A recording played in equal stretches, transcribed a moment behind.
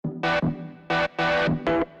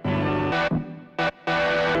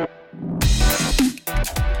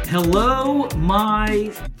Hello,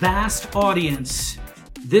 my vast audience.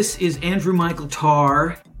 This is Andrew Michael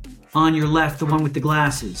Tarr on your left, the one with the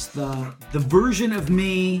glasses. The version of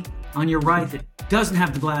me on your right that doesn't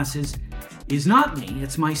have the glasses is not me.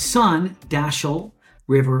 It's my son, Dashiell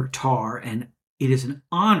River Tarr, and it is an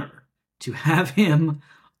honor to have him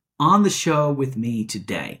on the show with me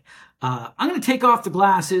today. I'm going to take off the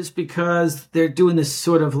glasses because they're doing this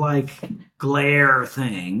sort of like glare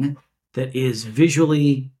thing that is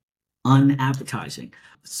visually unappetizing.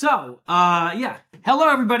 So, hello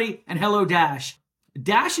everybody, and hello Dash.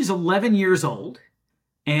 Dash is 11 years old,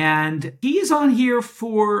 and he is on here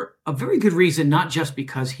for a very good reason, not just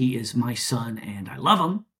because he is my son and I love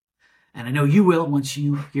him, and I know you will once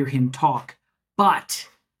you hear him talk, but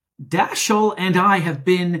Dashiell and I have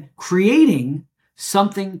been creating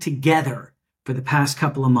something together for the past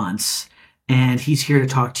couple of months, and he's here to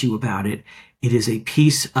talk to you about it. It is a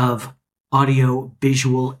piece of audio,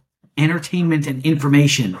 visual entertainment and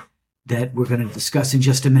information that we're going to discuss in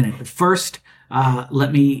just a minute. But first,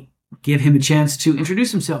 let me give him a chance to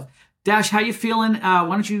introduce himself. Dash, how you feeling? Why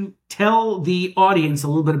don't you tell the audience a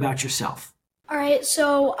little bit about yourself? All right,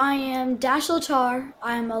 so I am Dashiell Tarr.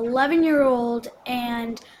 I'm 11-year-old,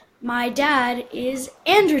 and my dad is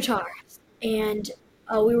Andrew Tarr. And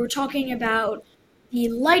we were talking about the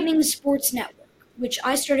Lightning Sports Network, which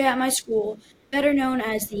I started at my school, better known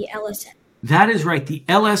as the LSN. That is right, the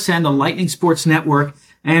LSN, the Lightning Sports Network.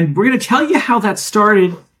 And we're going to tell you how that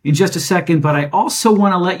started in just a second, but I also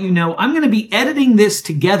want to let you know I'm going to be editing this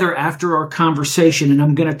together after our conversation, and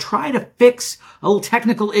I'm going to try to fix a little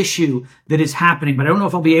technical issue that is happening, but I don't know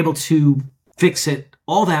if I'll be able to fix it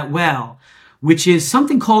all that well, which is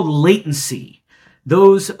something called latency.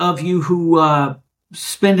 Those of you who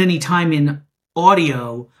spend any time in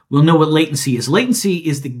audio will know what latency is. Latency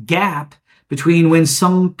is the gap between when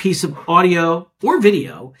some piece of audio or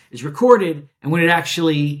video is recorded and when it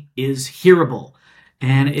actually is hearable.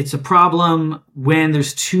 And it's a problem when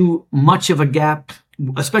there's too much of a gap,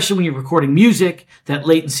 especially when you're recording music. That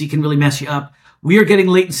latency can really mess you up. We are getting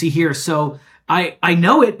latency here. So I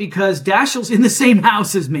know it because Dashiell's in the same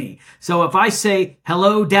house as me. So if I say,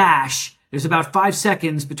 hello, Dash, there's about 5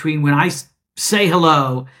 seconds between when I say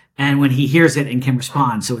hello and when he hears it and can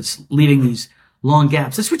respond. So it's leaving these long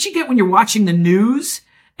gaps. That's what you get when you're watching the news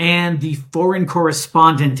and the foreign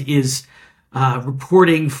correspondent is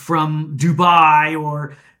reporting from Dubai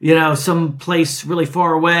or, some place really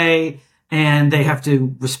far away, and they have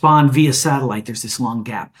to respond via satellite. There's this long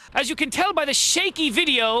gap. As you can tell by the shaky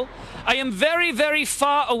video, I am very, very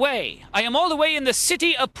far away. I am all the way in the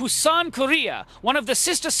city of Busan, Korea, one of the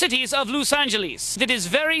sister cities of Los Angeles. That is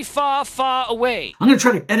very far, far away. I'm going to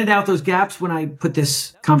try to edit out those gaps when I put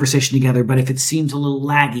this conversation together, but if it seems a little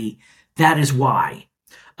laggy, that is why.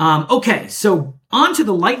 Okay, so on to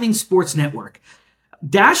the Lightning Sports Network.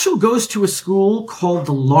 Dashiell goes to a school called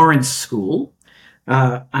the Laurence School.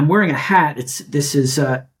 I'm wearing a hat.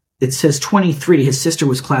 It says 23. His sister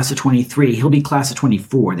was class of 23. He'll be class of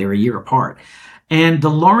 24. They're a year apart. And the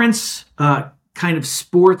Laurence kind of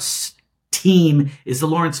sports team is the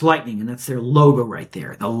Laurence Lightning, and that's their logo right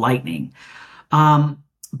there, the Lightning.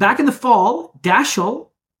 Back in the fall, Dashiell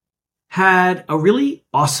had a really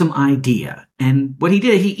awesome idea. And what he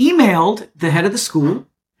did, he emailed the head of the school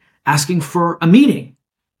asking for a meeting.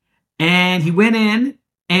 And he went in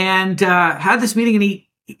and had this meeting,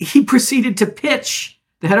 and he proceeded to pitch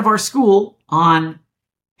the head of our school on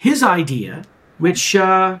his idea, which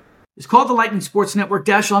is called the Lightning Sports Network.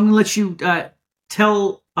 Dashiell, I'm going to let you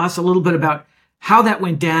tell us a little bit about how that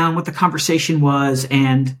went down, what the conversation was,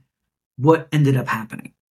 and what ended up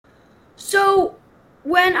happening. So,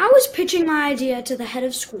 when I was pitching my idea to the head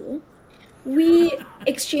of school, we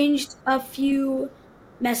exchanged a few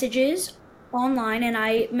messages online, and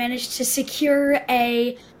I managed to secure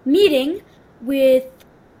a meeting with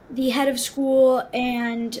the head of school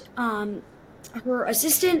and her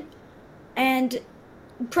assistant. And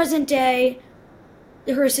present day,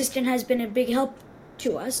 her assistant has been a big help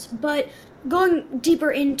to us. But going deeper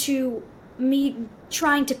into me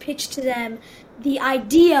trying to pitch to them the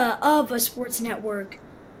idea of a sports network,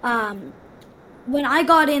 when I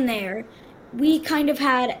got in there, we kind of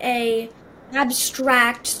had a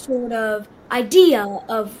abstract sort of idea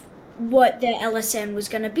of what the LSN was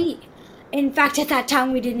going to be. In fact, at that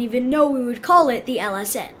time, we didn't even know we would call it the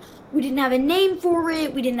LSN. We didn't have a name for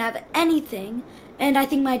it. We didn't have anything. And I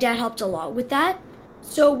think my dad helped a lot with that.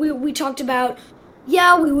 So we talked about,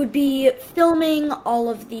 we would be filming all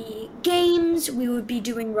of the games. We would be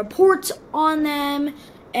doing reports on them.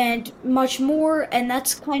 and much more, and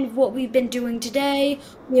that's kind of what we've been doing today.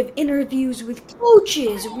 We have interviews with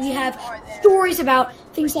coaches, we have stories about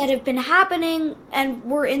things that have been happening, and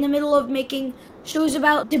we're in the middle of making shows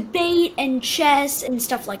about debate and chess and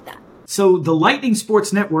stuff like that. So the Lightning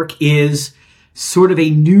Sports Network is sort of a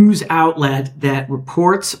news outlet that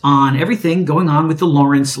reports on everything going on with the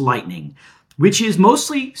Laurence Lightning, which is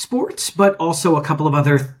mostly sports, but also a couple of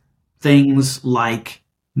other things like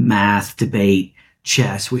math, debate,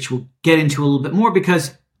 chess, which we'll get into a little bit more,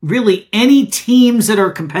 because really any teams that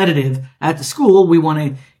are competitive at the school, we want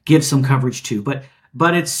to give some coverage to.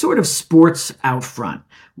 But it's sort of sports out front.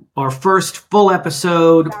 Our first full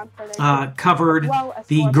episode covered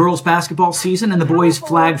the girls' basketball season and the boys'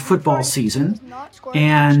 flag football season,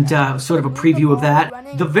 and sort of a preview of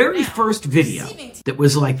that. The very first video that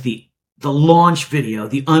was like the launch video,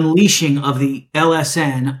 the unleashing of the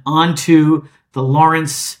LSN onto the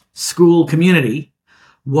Laurence School community,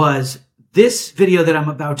 was this video that I'm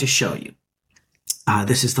about to show you.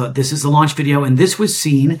 This is the launch video, and this was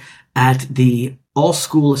seen at the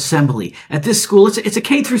all-school assembly. At this school, it's a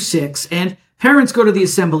K through 6, and parents go to the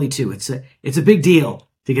assembly too. It's a big deal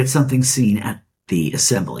to get something seen at the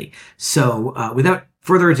assembly. So without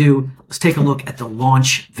further ado, let's take a look at the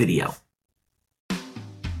launch video.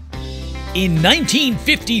 In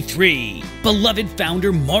 1953, beloved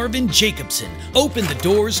founder Marvin Jacobson opened the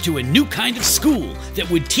doors to a new kind of school that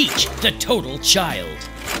would teach the total child,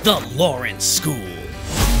 the Laurence School.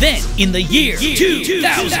 Then, in the year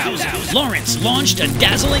 2000, Laurence launched a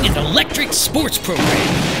dazzling and electric sports program,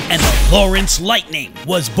 and the Laurence Lightning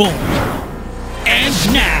was born. And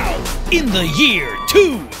now, in the year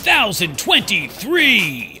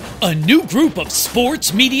 2023, a new group of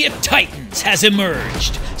sports media titans has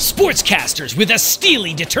emerged. Sportscasters with a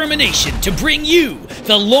steely determination to bring you,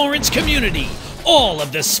 the Laurence community, all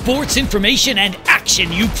of the sports information and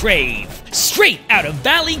action you crave. Straight out of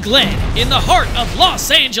Valley Glen, in the heart of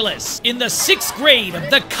Los Angeles, in the 6th grade of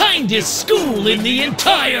the kindest school in the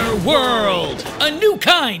entire world. A new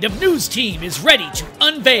kind of news team is ready to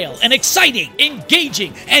unveil an exciting,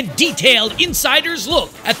 engaging, and detailed insider's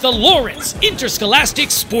look at the Laurence Interscholastic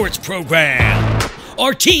Sports Program.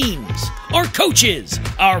 Our teams, our coaches,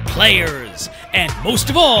 our players, and most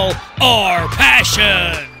of all, our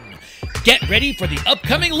passion. Get ready for the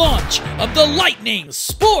upcoming launch of the Lightning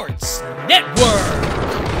Sports Network.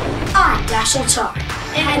 I'm Dashiell,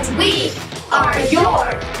 and we are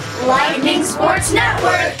your Lightning Sports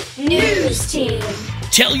Network news team.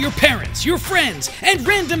 Tell your parents, your friends, and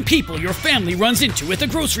random people your family runs into at the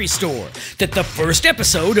grocery store that the first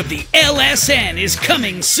episode of the LSN is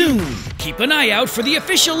coming soon. Keep an eye out for the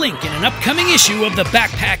official link in an upcoming issue of the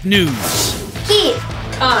Backpack News. Keep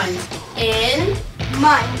on in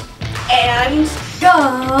mind. And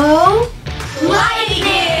go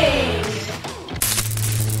Lightning!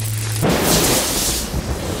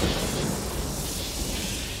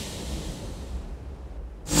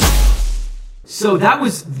 So that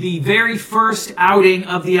was the very first outing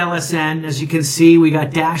of the LSN. As you can see, we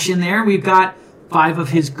got Dash in there. We've got 5 of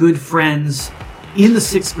his good friends in the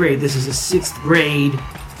 6th grade. This is a 6th grade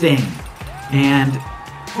thing. And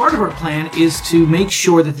part of our plan is to make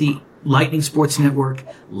sure that the Lightning Sports Network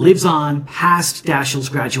lives on past Dashiell's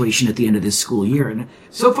graduation at the end of this school year. And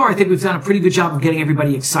so far, I think we've done a pretty good job of getting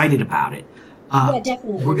everybody excited about it. Yeah,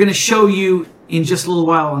 definitely. We're going to show you, in just a little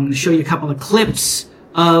while, I'm going to show you a couple of clips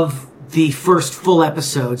of the first full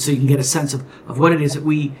episode so you can get a sense of what it is that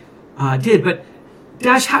we did. But,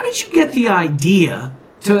 Dash, how did you get the idea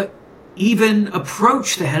to even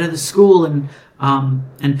approach the head of the school and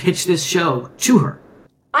pitch this show to her?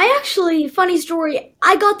 Funny story,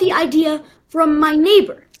 I got the idea from my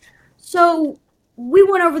neighbor. So we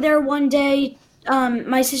went over there one day.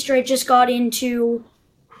 My sister had just got into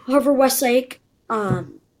Harvard Westlake.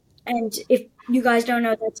 And if you guys don't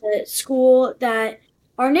know, that's a school that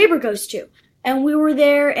our neighbor goes to. And we were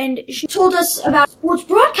there, and she told us about a sports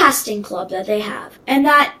broadcasting club that they have. And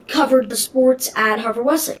that covered the sports at Harvard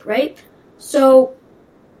Westlake, right? So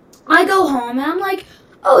I go home, and I'm like,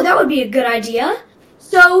 oh, that would be a good idea.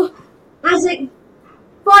 So, as a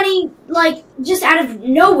funny, just out of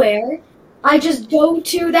nowhere, I just go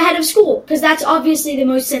to the head of school, because that's obviously the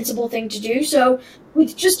most sensible thing to do. So,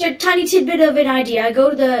 with just a tiny tidbit of an idea, I go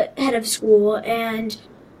to the head of school, and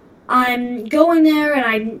I'm going there,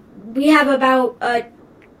 and we have about a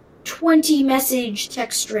 20-message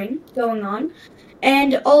text string going on,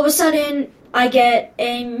 and all of a sudden, I get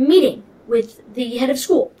a meeting with the head of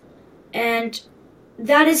school, and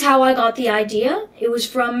that is how I got the idea. It was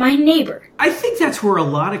from my neighbor. I think that's where a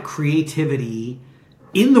lot of creativity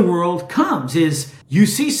in the world comes, is you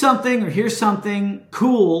see something or hear something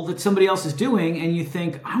cool that somebody else is doing and you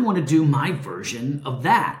think, I want to do my version of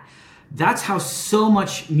that. That's how so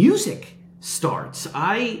much music starts.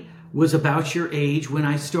 I was about your age when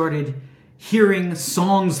I started hearing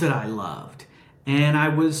songs that I loved. And I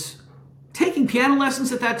was taking piano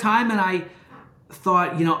lessons at that time, and I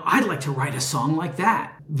thought, I'd like to write a song like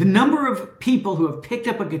that. The number of people who have picked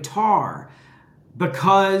up a guitar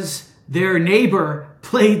because their neighbor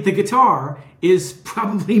played the guitar is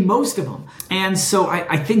probably most of them. And so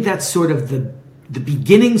I think that's sort of the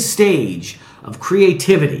beginning stage of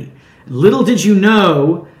creativity. Little did you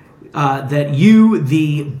know that you,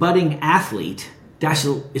 the budding athlete,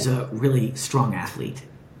 Dashiell is a really strong athlete,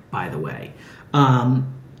 by the way.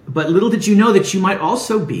 But little did you know that you might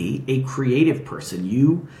also be a creative person.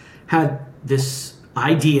 You had this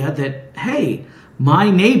idea that, hey,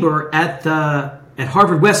 my neighbor at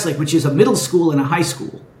Harvard Westlake, which is a middle school and a high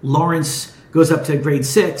school, Laurence goes up to grade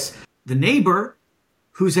 6. The neighbor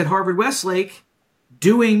who's at Harvard Westlake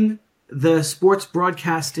doing the sports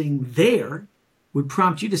broadcasting there would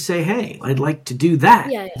prompt you to say, hey, I'd like to do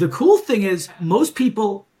that. Yeah. The cool thing is most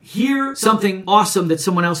people hear something awesome that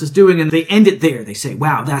someone else is doing and they end it there. They say,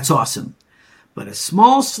 wow, that's awesome. But a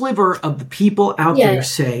small sliver of the people out there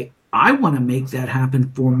say, I want to make that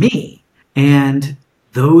happen for me. And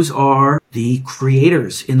those are the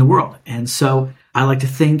creators in the world. And so I like to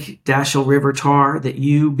think, Dashiell River Tar, that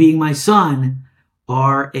you, being my son,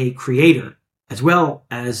 are a creator as well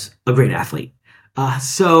as a great athlete.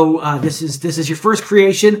 So this is your first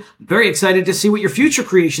creation. I'm very excited to see what your future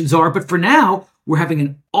creations are. But for now, we're having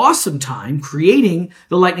an awesome time creating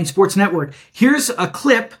the Lightning Sports Network. Here's a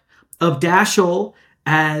clip of Dashiell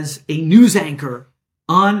as a news anchor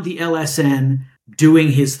on the LSN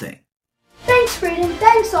doing his thing. Thanks, Braden.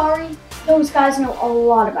 Thanks, Ari. Those guys know a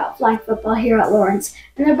lot about flag football here at Laurence,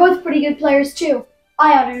 and they're both pretty good players, too.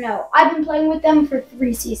 I ought to know. I've been playing with them for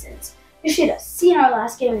 3 seasons. You should have seen our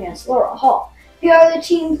last game against Laurel Hall. The other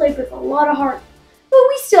team played with a lot of heart, but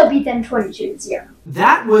we still beat them 22-0.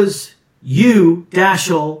 That was you,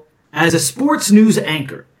 Dashiell, as a sports news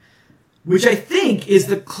anchor, which I think is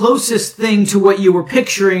the closest thing to what you were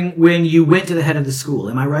picturing when you went to the head of the school.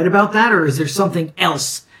 Am I right about that, or is there something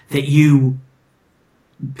else that you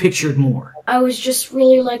pictured more? I was just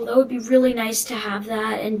really like, it would be really nice to have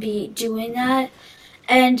that and be doing that.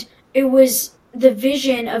 And it was the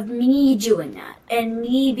vision of me doing that and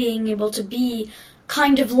me being able to be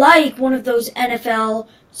kind of like one of those NFL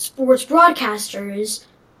sports broadcasters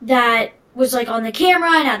that was like on the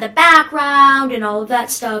camera and had the background and all of that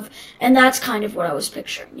stuff. And that's kind of what I was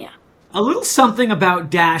picturing, yeah. A little something about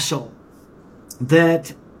Dashiell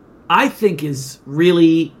that I think is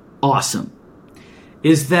really awesome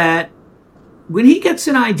is that when he gets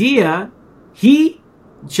an idea, he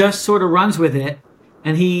just sort of runs with it,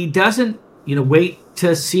 and he doesn't, wait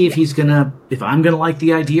to see if I'm gonna like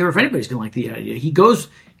the idea or if anybody's gonna like the idea. He goes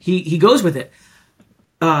with it.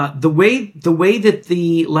 The way that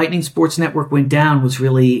the Lightning Sports Network went down was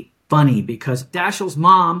really funny because Dashiell's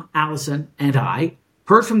mom, Allison, and I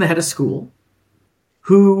heard from the head of school,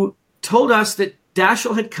 who told us that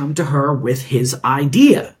Dashiell had come to her with his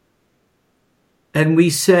idea. And we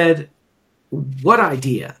said, what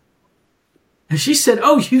idea? And she said,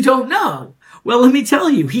 oh, you don't know. Well, let me tell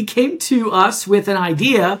you, he came to us with an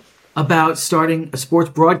idea about starting a sports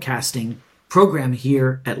broadcasting program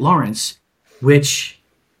here at Laurence, which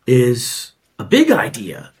is a big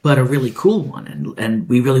idea, but a really cool one. And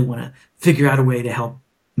we really want to figure out a way to help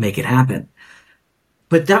make it happen.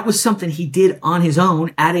 But that was something he did on his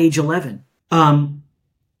own at age 11.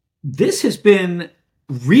 This has been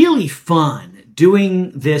really fun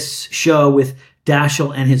doing this show with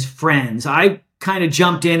Dashiell and his friends. I kind of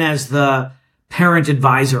jumped in as the parent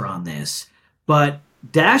advisor on this, but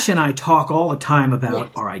Dash and I talk all the time about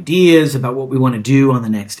our ideas, about what we want to do on the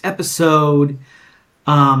next episode.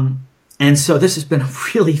 And so this has been a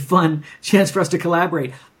really fun chance for us to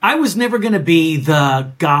collaborate. I was never going to be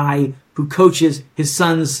the guy who coaches his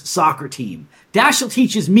son's soccer team. Dashiell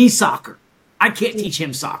teaches me soccer. I can't teach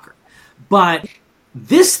him soccer. But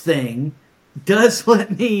this thing does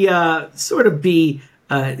let me sort of be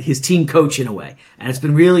his team coach in a way. And it's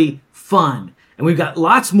been really fun. And we've got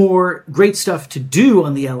lots more great stuff to do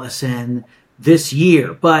on the LSN this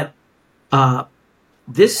year. But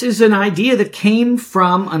this is an idea that came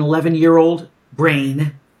from an 11-year-old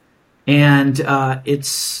brain. And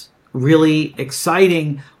it's really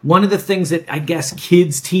exciting. One of the things that I guess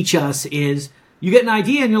kids teach us is you get an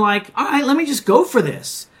idea and you're like, all right, let me just go for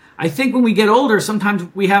this. I think when we get older, sometimes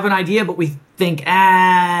we have an idea, but we think,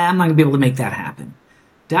 I'm not going to be able to make that happen.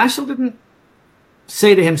 Dashiell didn't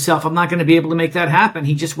say to himself, I'm not going to be able to make that happen.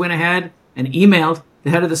 He just went ahead and emailed the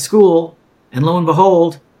head of the school, and lo and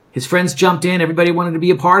behold, his friends jumped in. Everybody wanted to be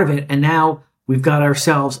a part of it, and now we've got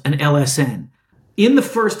ourselves an LSN. In the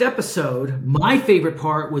first episode, my favorite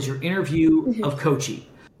part was your interview of Coachy.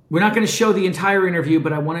 We're not going to show the entire interview,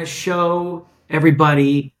 but I want to show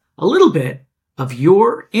everybody a little bit of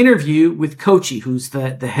your interview with Coachy, who's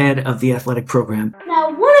the head of the athletic program. Now,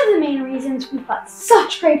 one of the main reasons we've got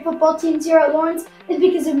such great football teams here at Laurence is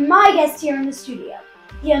because of my guest here in the studio,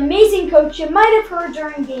 the amazing coach you might have heard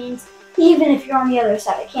during games, even if you're on the other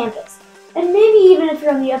side of campus, and maybe even if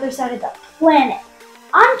you're on the other side of the planet.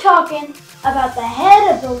 I'm talking about the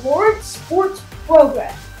head of the Laurence sports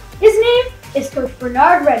program. His name is Coach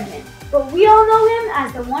Bernard Redmond, but we all know him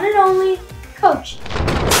as the one and only Coachy.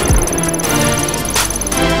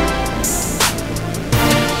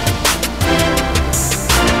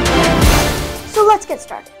 So let's get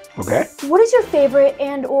started. Okay. What is your favorite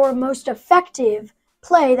and or most effective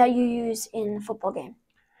play that you use in a football game?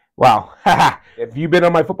 Wow. If you've been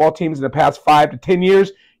on my football teams in the past 5 to 10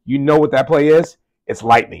 years, you know what that play is. It's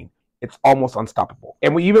lightning. It's almost unstoppable.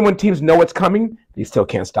 And even when teams know it's coming, they still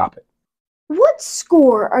can't stop it. What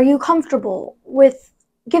score are you comfortable with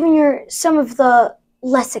giving some of the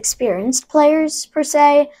less experienced players, per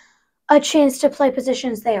se, a chance to play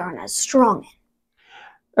positions they aren't as strong in?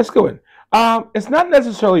 That's a good one. It's not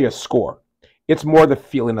necessarily a score. It's more the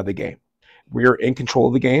feeling of the game. We're in control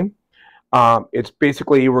of the game. It's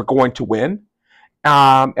basically we're going to win.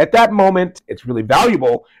 At that moment, it's really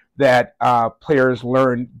valuable that players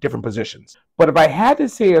learn different positions. But if I had to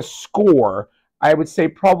say a score, I would say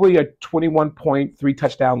probably a 21-point,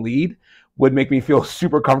 3-touchdown lead would make me feel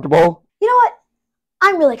super comfortable. You know what?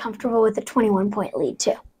 I'm really comfortable with a 21-point lead,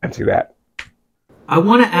 too. I see that. I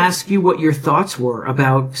want to ask you what your thoughts were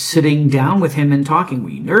about sitting down with him and talking. Were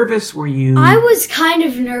you nervous? Were you... I was kind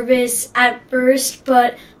of nervous at first,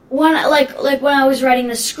 but when when I was writing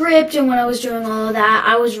the script and when I was doing all of that,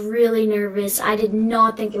 I was really nervous. I did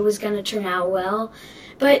not think it was going to turn out well.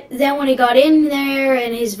 But then when he got in there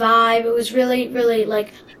and his vibe, it was really, really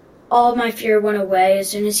like all of my fear went away as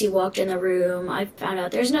soon as he walked in the room. I found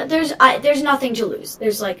out there's nothing to lose.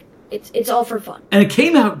 There's it's all for fun. And it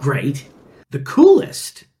came out great. The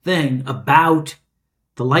coolest thing about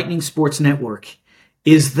the Lightning Sports Network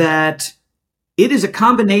is that it is a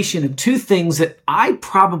combination of two things that I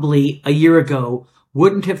probably a year ago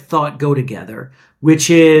wouldn't have thought go together,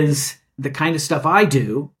 which is the kind of stuff I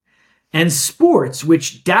do, and sports,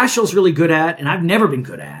 which Dashiell's really good at, and I've never been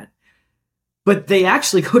good at. But they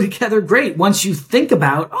actually go together great once you think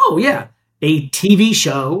about, oh yeah, a TV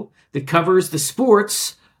show that covers the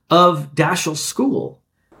sports of Dashiell's school.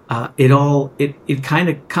 It kind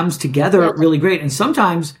of comes together really great. And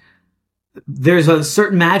sometimes there's a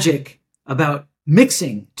certain magic about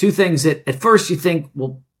mixing two things that at first you think,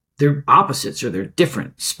 well, they're opposites or they're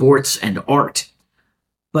different, sports and art.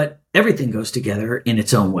 But everything goes together in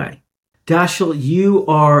its own way. Dashiell, you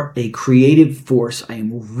are a creative force. I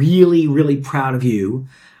am really, really proud of you.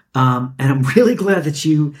 And I'm really glad that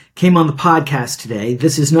you came on the podcast today.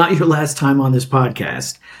 This is not your last time on this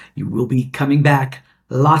podcast. You will be coming back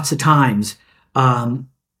lots of times.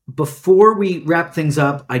 Before we wrap things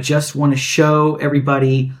up, I just want to show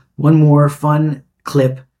everybody one more fun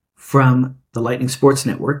clip from the Lightning Sports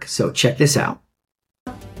Network. So check this out.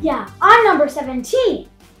 Yeah, I'm number 17,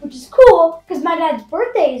 which is cool because my dad's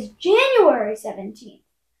birthday is January 17th.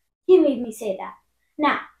 He made me say that.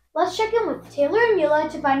 Now, let's check in with Taylor and Mila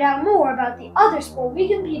to find out more about the other sport we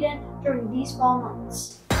compete in during these fall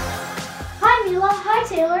months. Hi Mila, hi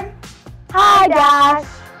Taylor. Hi, Dash.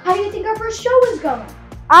 How do you think our first show is going?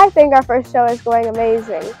 I think our first show is going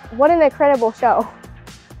amazing. What an incredible show.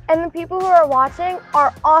 And the people who are watching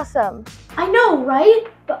are awesome. I know, right?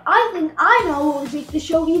 But I think I know what would make the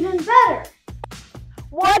show even better.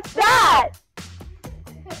 What's that?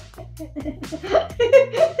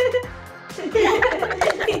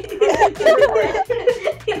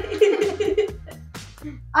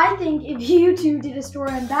 I think if you two did a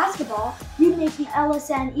story on basketball, you'd make the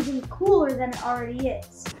LSN even cooler than it already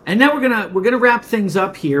is. And now we're gonna wrap things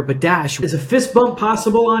up here. But Dash, is a fist bump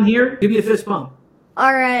possible on here? Give me a fist bump.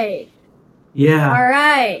 All right. Yeah. All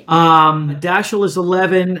right. Dashiell is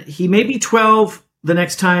 11. He may be 12 the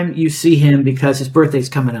next time you see him because his birthday's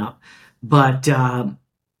coming up. But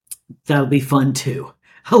that'll be fun too.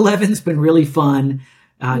 11's been really fun.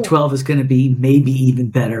 12 is going to be maybe even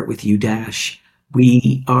better with you, Dash.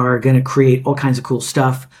 We are going to create all kinds of cool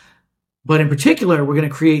stuff. But in particular, we're going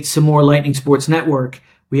to create some more Lightning Sports Network.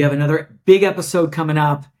 We have another big episode coming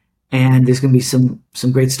up, and there's going to be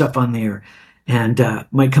some great stuff on there. and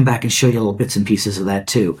might come back and show you little bits and pieces of that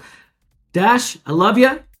too. Dash, I love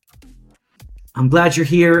you. I'm glad you're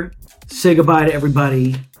here. Say goodbye to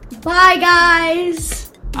everybody. Bye,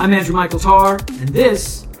 guys. I'm Andrew Michael Tarr, and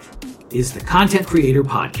this is the Content Creator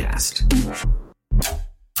Podcast.